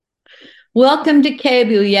Welcome to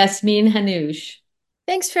KBU, Yasmeen Hanoosh.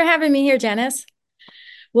 Thanks for having me here, Janice.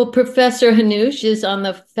 Well, Professor Hanoosh is on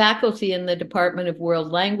the faculty in the Department of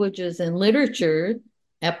World Languages and Literature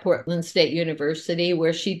at Portland State University,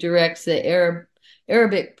 where she directs the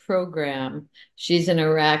Arabic program. She's an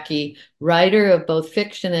Iraqi writer of both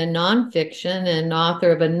fiction and nonfiction and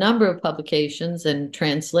author of a number of publications and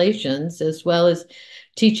translations, as well as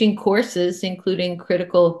teaching courses, including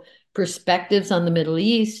critical perspectives on the Middle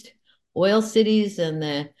East, oil cities, and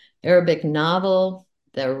the Arabic novel,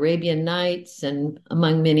 the Arabian Nights, and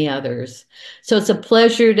among many others. So it's a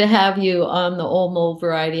pleasure to have you on the Olmo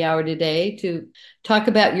Variety Hour today to talk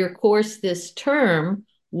about your course this term,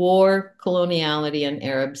 War, Coloniality, and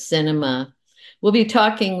Arab Cinema. We'll be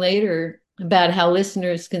talking later about how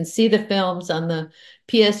listeners can see the films on the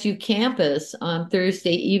PSU campus on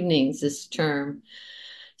Thursday evenings this term.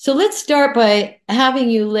 So let's start by having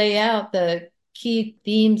you lay out the key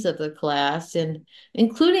themes of the class and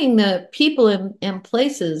including the people and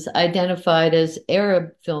places identified as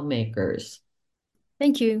Arab filmmakers.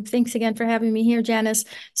 Thank you. Thanks again for having me here, Janice.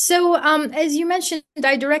 So, as you mentioned,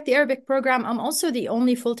 I direct the Arabic program. I'm also the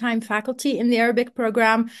only full-time faculty in the Arabic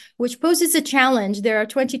program, which poses a challenge. There are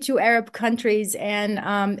 22 Arab countries, and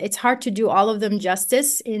it's hard to do all of them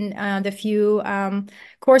justice in the few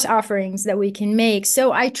course offerings that we can make.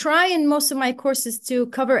 So I try in most of my courses to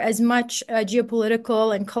cover as much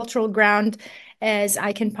geopolitical and cultural ground as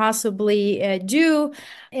I can possibly do,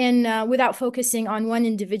 and without focusing on one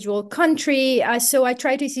individual country. So I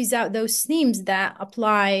try to tease out those themes that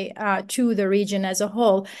apply to the region as a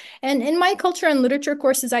whole. And in my culture and literature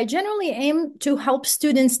courses, I generally aim to help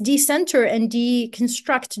students decenter and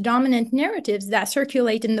deconstruct dominant narratives that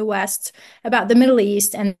circulate in the West about the Middle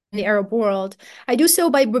East and the Arab world. I do so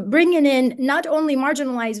by bringing in not only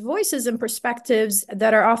marginalized voices and perspectives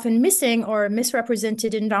that are often missing or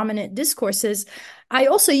misrepresented in dominant discourses. I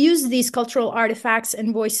also use these cultural artifacts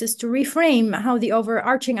and voices to reframe how the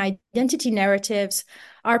overarching identity narratives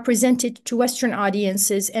are presented to Western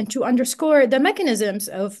audiences and to underscore the mechanisms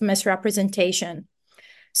of misrepresentation.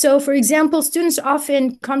 So, for example, students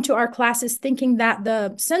often come to our classes thinking that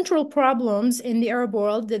the central problems in the Arab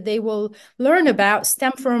world that they will learn about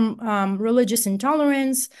stem from religious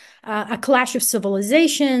intolerance, a clash of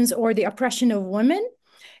civilizations, or the oppression of women.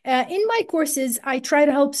 In my courses, I try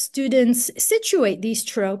to help students situate these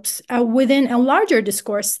tropes within a larger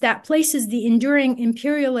discourse that places the enduring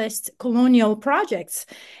imperialist colonial projects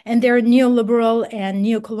and their neoliberal and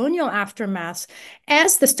neocolonial aftermaths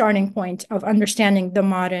as the starting point of understanding the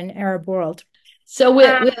modern Arab world. So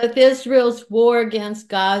with Israel's war against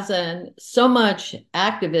Gaza and so much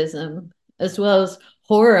activism, as well as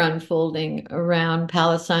horror unfolding around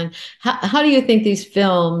Palestine, how do you think these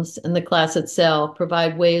films and the class itself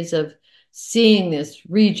provide ways of seeing this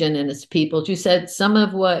region and its people? You said some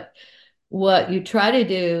of what you try to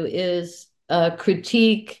do is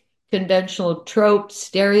critique conventional tropes,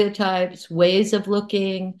 stereotypes, ways of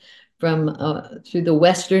looking from through the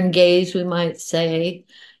Western gaze, we might say.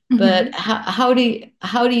 But Mhm.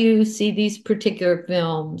 how do you see these particular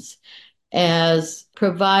films as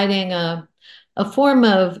providing a form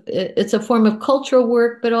of it's a form of cultural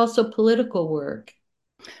work, but also political work?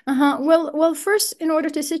 Well, first, in order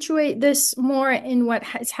to situate this more in what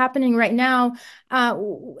is happening right now,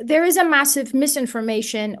 there is a massive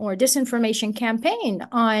misinformation or disinformation campaign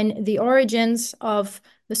on the origins of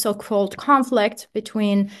the so-called conflict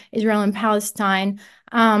between Israel and Palestine,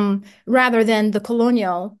 rather than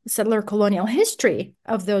the settler colonial history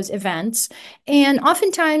of those events. And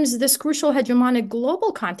oftentimes, this crucial hegemonic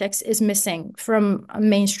global context is missing from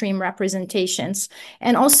mainstream representations.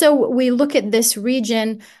 And also, we look at this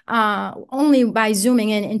region only by zooming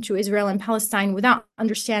in into Israel and Palestine without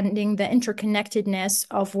understanding the interconnectedness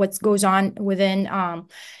of what goes on within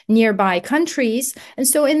nearby countries. And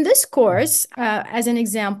so, in this course, as an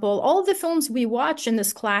example, all the films we watch in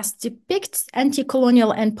this class depict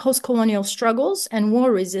anti-colonial and post-colonial struggles and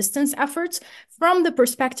war resistance efforts from the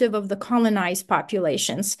perspective of the colonized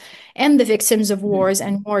populations and the victims of wars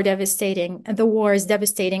and the war's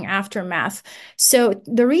devastating aftermath. So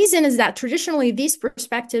the reason is that traditionally these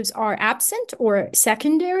perspectives are absent or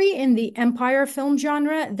secondary in the empire film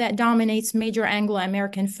genre that dominates major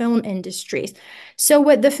Anglo-American film industries. So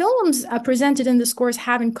what the films presented in this course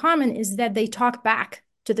have in common is that they talk back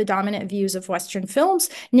to the dominant views of Western films,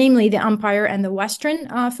 namely the empire and the Western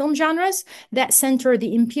film genres that center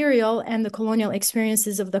the imperial and the colonial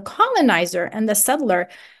experiences of the colonizer and the settler,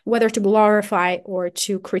 whether to glorify or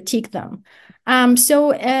to critique them.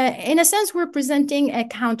 In a sense, we're presenting a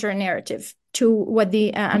counter narrative to what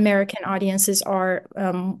the American audiences are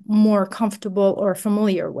more comfortable or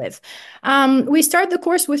familiar with. We start the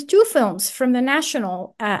course with two films from the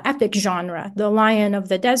national epic genre, The Lion of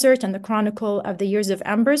the Desert and The Chronicle of the Years of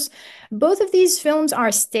Embers. Both of these films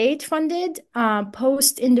are state-funded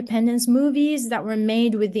post-independence movies that were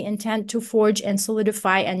made with the intent to forge and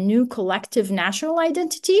solidify a new collective national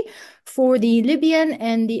identity for the Libyan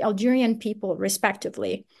and the Algerian people,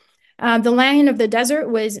 respectively. The Lion of the Desert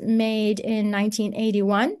was made in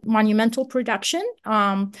 1981, monumental production,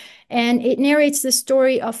 and it narrates the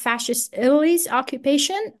story of fascist Italy's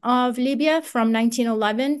occupation of Libya from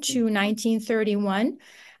 1911 to 1931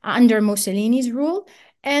 under Mussolini's rule.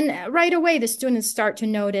 And right away, the students start to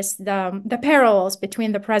notice the parallels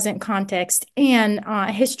between the present context and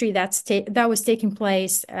history that was taking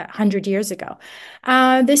place 100 years ago.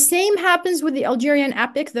 The same happens with the Algerian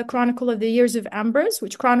epic, The Chronicle of the Years of Embers,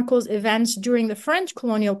 which chronicles events during the French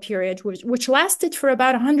colonial period, which lasted for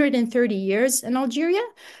about 130 years in Algeria,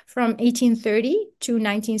 from 1830 to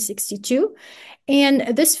 1962.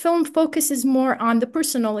 And this film focuses more on the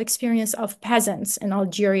personal experience of peasants in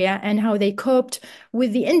Algeria and how they coped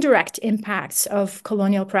with the indirect impacts of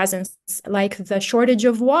colonial presence, like the shortage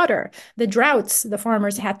of water, the droughts the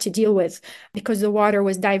farmers had to deal with because the water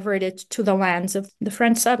was diverted to the lands of the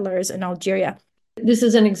French settlers in Algeria. This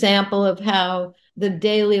is an example of how the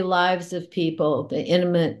daily lives of people, the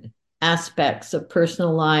intimate aspects of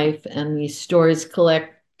personal life, and these stories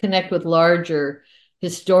connect with larger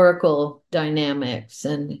historical dynamics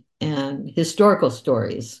and historical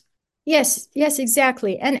stories. Yes, yes,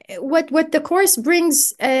 exactly. And what the course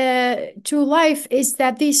brings to life is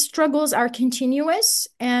that these struggles are continuous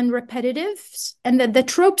and repetitive, and that the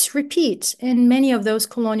tropes repeat in many of those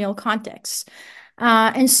colonial contexts.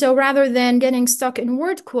 And so rather than getting stuck in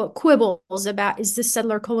word quibbles about is this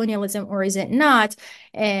settler colonialism or is it not,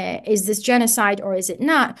 is this genocide or is it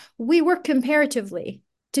not, we work comparatively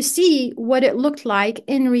to see what it looked like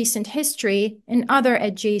in recent history in other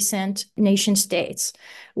adjacent nation states.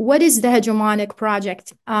 What is the hegemonic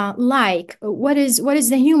project like? What is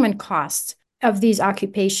the human cost of these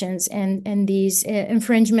occupations and these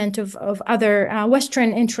infringement of other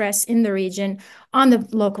Western interests in the region on the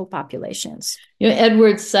local populations?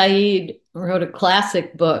 Edward Said wrote a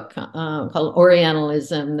classic book called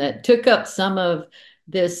Orientalism that took up some of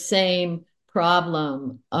this same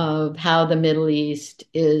problem of how the Middle East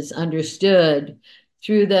is understood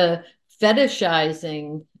through the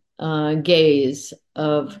fetishizing gaze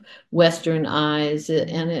of Western eyes.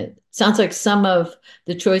 And it sounds like some of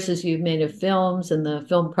the choices you've made of films and the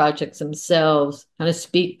film projects themselves kind of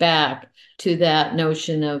speak back to that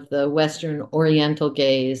notion of the Western Oriental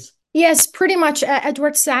gaze. Yes, pretty much.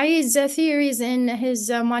 Edward Said's theories in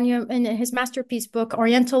in his masterpiece book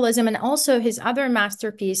Orientalism, and also his other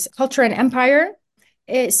masterpiece Culture and Empire,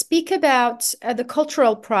 speak about the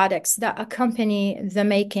cultural products that accompany the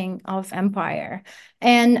making of empire.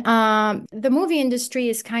 And the movie industry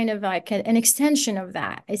is kind of like an extension of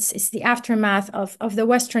that. It's the aftermath of the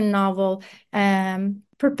Western novel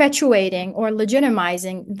perpetuating or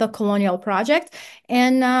legitimizing the colonial project.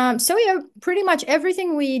 And so, yeah, pretty much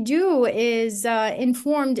everything we do is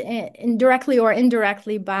informed indirectly or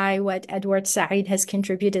indirectly by what Edward Said has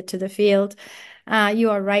contributed to the field.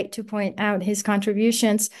 You are right to point out his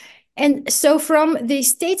contributions. And so from the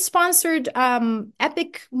state-sponsored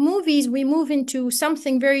epic movies, we move into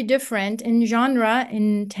something very different in genre,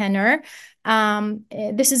 in tenor.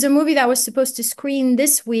 This is a movie that was supposed to screen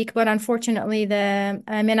this week, but unfortunately the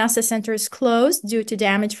Menasa Center is closed due to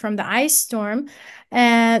damage from the ice storm.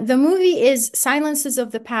 The movie is Silences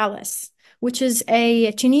of the Palace, which is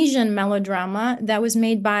a Tunisian melodrama that was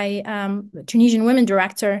made by Tunisian women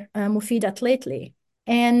director Moufidat Lately.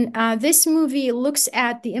 And this movie looks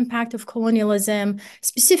at the impact of colonialism,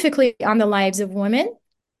 specifically on the lives of women,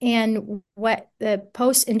 and what the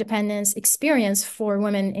post-independence experience for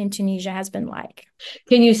women in Tunisia has been like.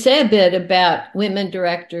 Can you say a bit about women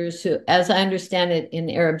directors who, as I understand it, in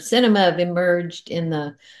Arab cinema have emerged in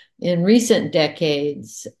recent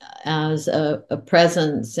decades as a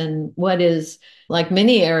presence in what is, like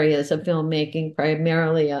many areas of filmmaking,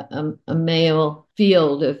 primarily a male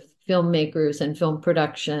field of filmmakers and film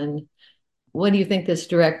production? What do you think this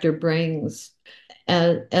director brings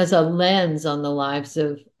as a lens on the lives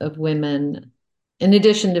of women, in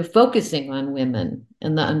addition to focusing on women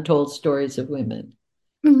and the untold stories of women?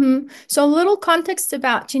 So a little context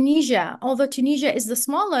about Tunisia. Although Tunisia is the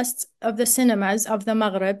smallest of the cinemas of the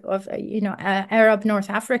Maghreb, of Arab North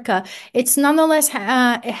Africa, it's nonetheless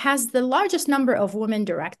it has the largest number of women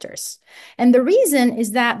directors. And the reason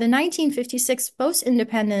is that the 1956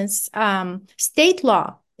 post-independence state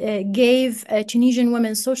law gave Tunisian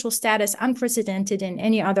women social status unprecedented in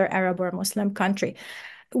any other Arab or Muslim country.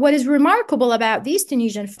 What is remarkable about these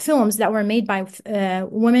Tunisian films that were made by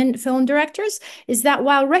women film directors is that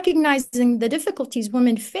while recognizing the difficulties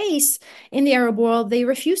women face in the Arab world, they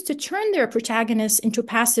refuse to turn their protagonists into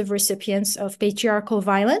passive recipients of patriarchal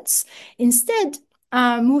violence. Instead,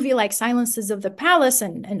 a movie like Silences of the Palace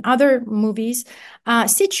and other movies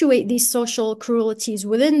situate these social cruelties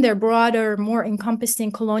within their broader, more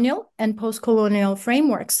encompassing colonial and post-colonial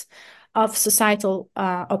frameworks of societal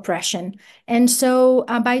oppression. And so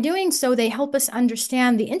by doing so, they help us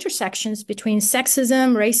understand the intersections between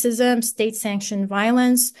sexism, racism, state-sanctioned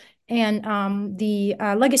violence, and the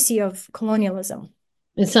legacy of colonialism.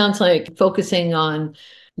 It sounds like focusing on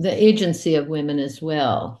the agency of women as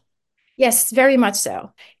well. Yes, very much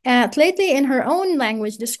so. Lately, in her own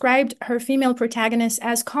language, described her female protagonist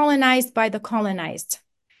as colonized by the colonized.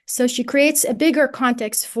 So she creates a bigger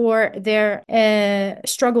context for their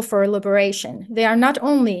struggle for liberation. They are not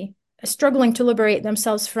only struggling to liberate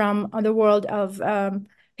themselves from the world of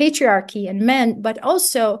patriarchy and men, but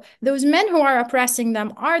also those men who are oppressing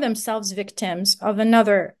them are themselves victims of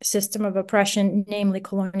another system of oppression, namely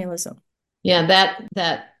colonialism. Yeah,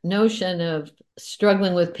 that notion of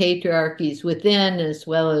struggling with patriarchies within as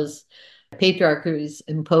well as patriarchies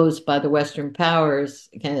imposed by the Western powers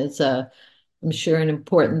is I'm sure an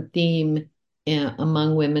important theme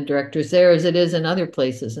among women directors there as it is in other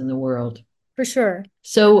places in the world. For sure.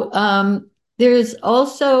 So there's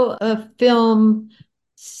also a film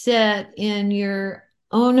set in your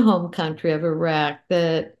own home country of Iraq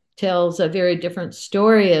that tells a very different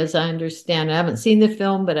story, as I understand. I haven't seen the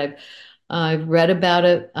film, but I've read about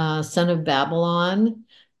it, Son of Babylon,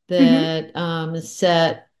 Mm-hmm. that is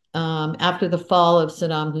set after the fall of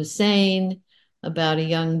Saddam Hussein, about a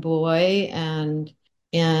young boy and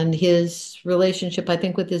his relationship, I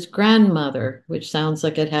think, with his grandmother, which sounds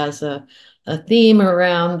like it has a theme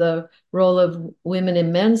around the role of women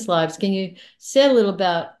in men's lives. Can you say a little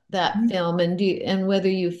about that film and whether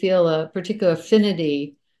you feel a particular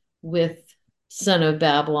affinity with Son of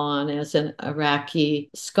Babylon as an Iraqi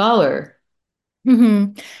scholar?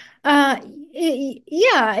 Mm-hmm. Uh,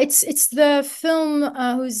 yeah, it's the film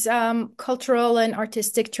whose cultural and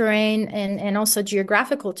artistic terrain and also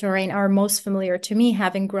geographical terrain are most familiar to me,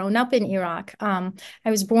 having grown up in Iraq. I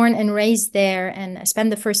was born and raised there, and I spent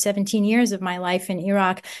the first 17 years of my life in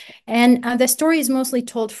Iraq. And the story is mostly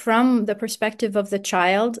told from the perspective of the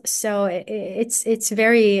child, so it's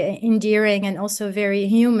very endearing and also very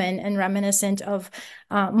human and reminiscent of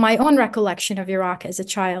my own recollection of Iraq as a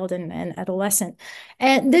child and adolescent.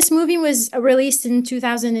 And this movie was released in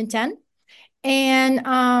 2010.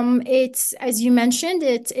 And it's, as you mentioned,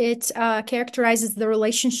 it characterizes the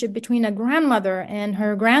relationship between a grandmother and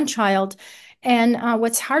her grandchild. And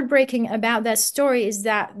what's heartbreaking about that story is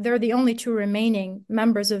that they're the only two remaining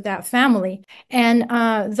members of that family. And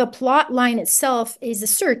the plot line itself is a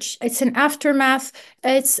search. It's an aftermath.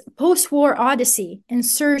 It's post-war odyssey in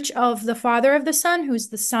search of the father of the son, who's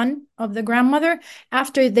the son of the grandmother,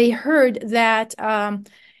 after they heard that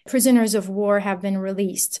prisoners of war have been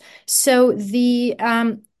released. So the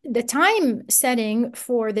time setting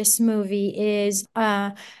for this movie is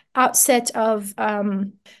outset of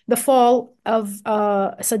the fall of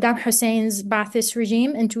Saddam Hussein's Ba'athist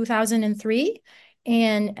regime in 2003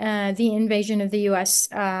 and the invasion of the US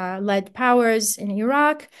led powers in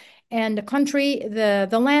Iraq and the country,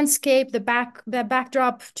 the landscape, the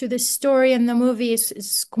backdrop to this story in the movie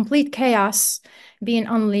is complete chaos being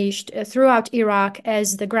unleashed throughout Iraq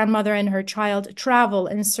as the grandmother and her child travel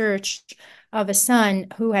in search of a son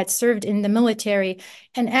who had served in the military.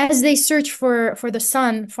 And as they search for the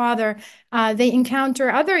son, father, they encounter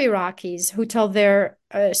other Iraqis who tell their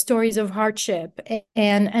stories of hardship.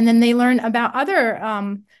 And then they learn about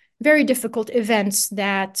other very difficult events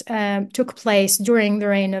that took place during the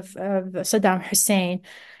reign of Saddam Hussein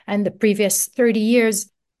and the previous 30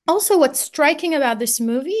 years. Also, what's striking about this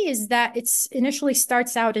movie is that it initially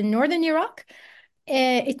starts out in northern Iraq.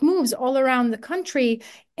 It moves all around the country,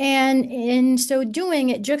 and in so doing,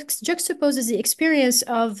 it juxtaposes the experience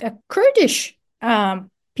of a Kurdish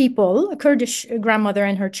people, a Kurdish grandmother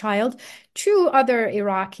and her child, to other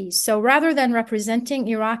Iraqis. So rather than representing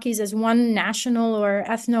Iraqis as one national or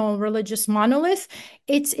ethno-religious monolith,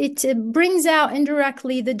 it brings out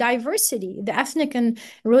indirectly the diversity, the ethnic and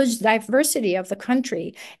religious diversity of the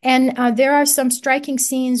country. And there are some striking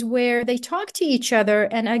scenes where they talk to each other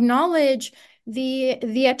and acknowledge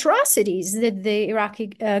the atrocities that the Iraqi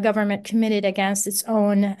government committed against its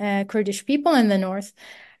own Kurdish people in the north.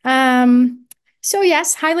 Um, So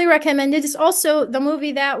yes, highly recommended. It's also the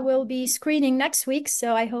movie that will be screening next week,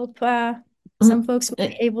 so I hope some Mhm. folks will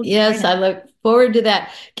be able to join Yes, us. I look forward to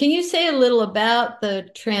that. Can you say a little about the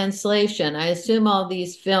translation? I assume all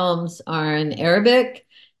these films are in Arabic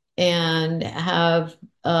and have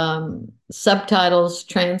subtitles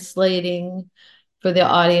translating for the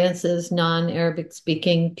audiences, non-Arabic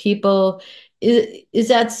speaking people. Is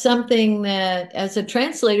that something that, as a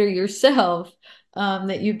translator yourself,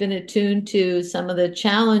 that you've been attuned to some of the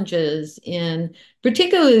challenges in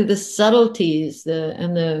particularly the subtleties,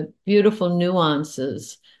 and the beautiful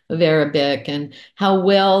nuances of Arabic and how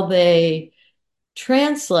well they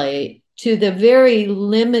translate to the very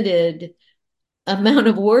limited amount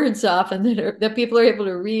of words often that people are able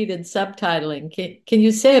to read in subtitling. Can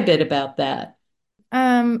you say a bit about that?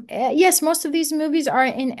 Yes, most of these movies are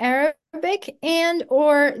in Arabic and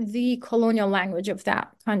or the colonial language of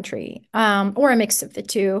that country, or a mix of the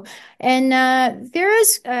two. And there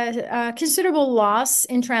is a considerable loss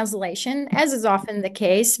in translation, as is often the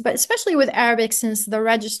case, but especially with Arabic, since the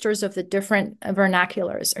registers of the different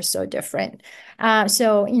vernaculars are so different.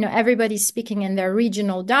 So, everybody's speaking in their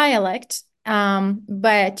regional dialect.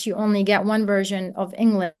 But you only get one version of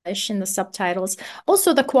English in the subtitles.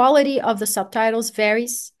 Also, the quality of the subtitles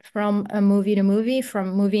varies from a movie to movie,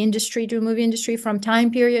 from movie industry to movie industry, from time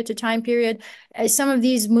period to time period. Some of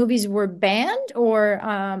these movies were banned or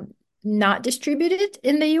not distributed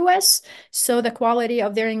in the US, so the quality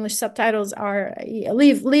of their English subtitles are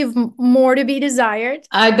leave more to be desired.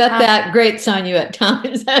 I bet Uh, that grates on you at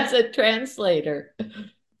times as a translator.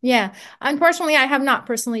 yeah, unfortunately, I have not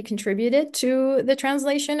personally contributed to the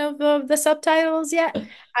translation of the subtitles yet.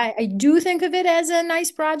 I do think of it as a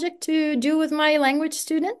nice project to do with my language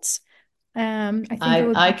students. I think it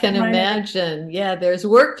would I be can fun. imagine. Yeah, there's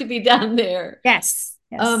work to be done there. Yes,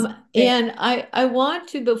 yes. And I want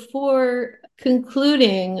to, before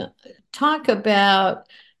concluding, talk about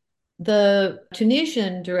the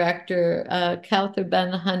Tunisian director, Kauthar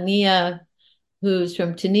Ben Hania, who's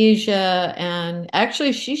from Tunisia. And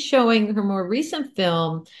actually, she's showing her more recent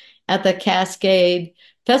film at the Cascade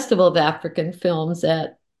Festival of African Films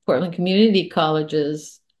at Portland Community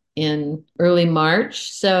Colleges in early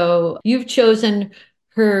March. So you've chosen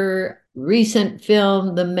her recent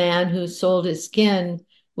film, The Man Who Sold His Skin,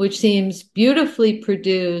 which seems beautifully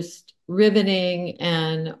produced, riveting,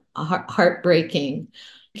 and heartbreaking.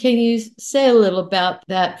 Can you say a little about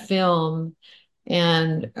that film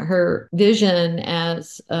and her vision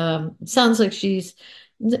as sounds like she's,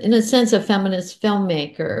 in a sense, a feminist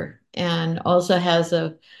filmmaker and also has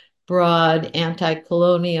a broad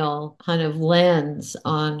anti-colonial kind of lens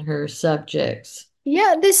on her subjects?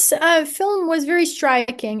 Yeah, this film was very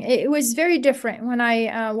striking. It was very different when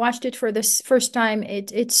I watched it for this first time.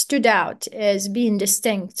 It stood out as being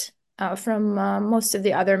distinct from most of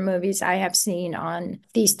the other movies I have seen on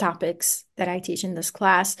these topics that I teach in this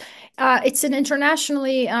class. It's an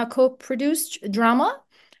internationally co-produced drama,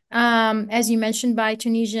 as you mentioned, by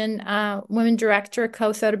Tunisian women director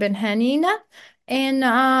Kauthar Ben Hanina.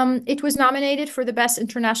 And it was nominated for the Best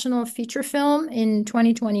International Feature Film in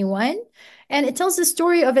 2021, and it tells the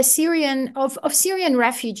story of Syrian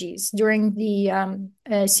refugees during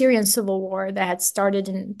the Syrian civil war that had started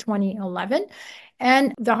in 2011,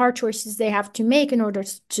 and the hard choices they have to make in order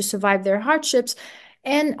to survive their hardships.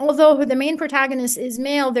 And although the main protagonist is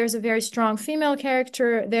male, there's a very strong female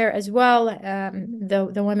character there as well.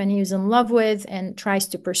 The woman he's in love with and tries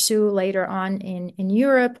to pursue later on in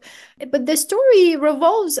Europe. But the story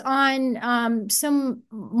revolves on some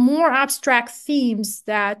more abstract themes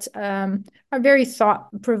that are very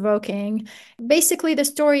thought-provoking. Basically, the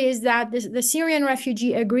story is that the Syrian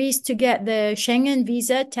refugee agrees to get the Schengen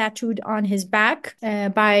visa tattooed on his back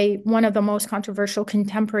by one of the most controversial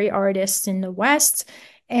contemporary artists in the West.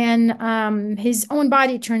 And his own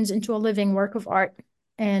body turns into a living work of art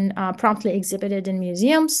and promptly exhibited in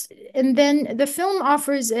museums. And then the film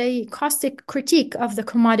offers a caustic critique of the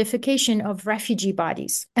commodification of refugee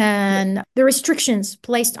bodies and the restrictions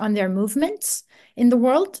placed on their movements in the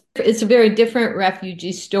world. It's a very different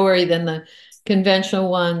refugee story than the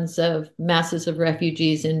conventional ones of masses of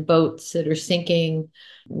refugees in boats that are sinking,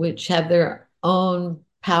 which have their own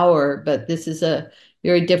power. But this is a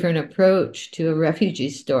very different approach to a refugee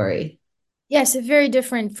story. Yes, a very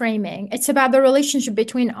different framing. It's about the relationship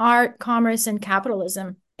between art, commerce, and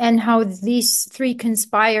capitalism, and how these three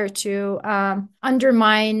conspire to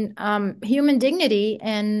undermine human dignity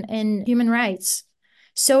and human rights.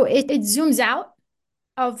 So it zooms out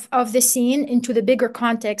of the scene into the bigger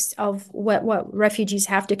context of what refugees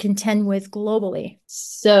have to contend with globally.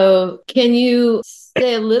 So, can you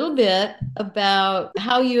say a little bit about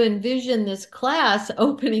how you envision this class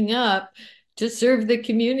opening up to serve the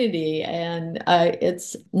community. And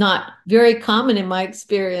it's not very common in my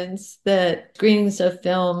experience that screenings of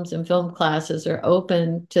films and film classes are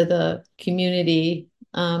open to the community.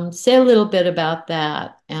 Say a little bit about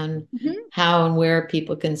that and Mhm. how and where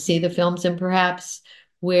people can see the films and perhaps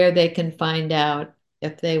where they can find out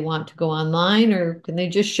if they want to go online or can they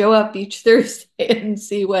just show up each Thursday and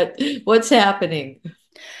see what's happening.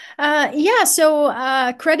 Yeah, so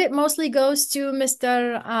credit mostly goes to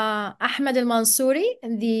Mr. Ahmed Al Mansouri,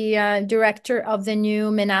 the director of the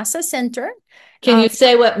new Manassa Center. Can you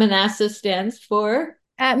say what Manasseh stands for?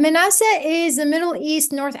 Manassa is the Middle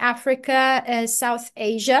East, North Africa, South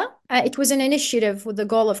Asia. It was an initiative with the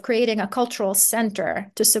goal of creating a cultural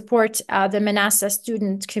center to support the Manassa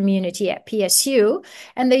student community at PSU.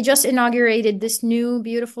 And they just inaugurated this new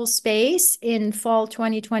beautiful space in fall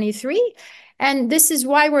 2023. And this is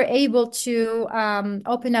why we're able to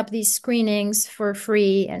open up these screenings for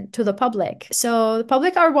free and to the public. So the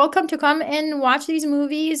public are welcome to come and watch these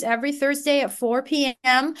movies every Thursday at 4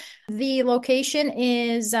 p.m. The location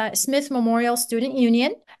is Smith Memorial Student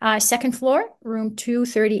Union, second floor, room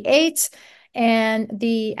 238. And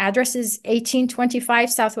the address is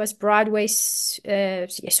 1825 Southwest Broadway,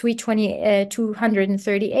 Suite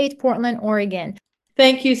 238, Portland, Oregon.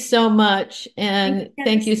 Thank you so much. Thank And you,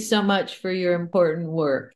 thank you Janice. so much for your important work.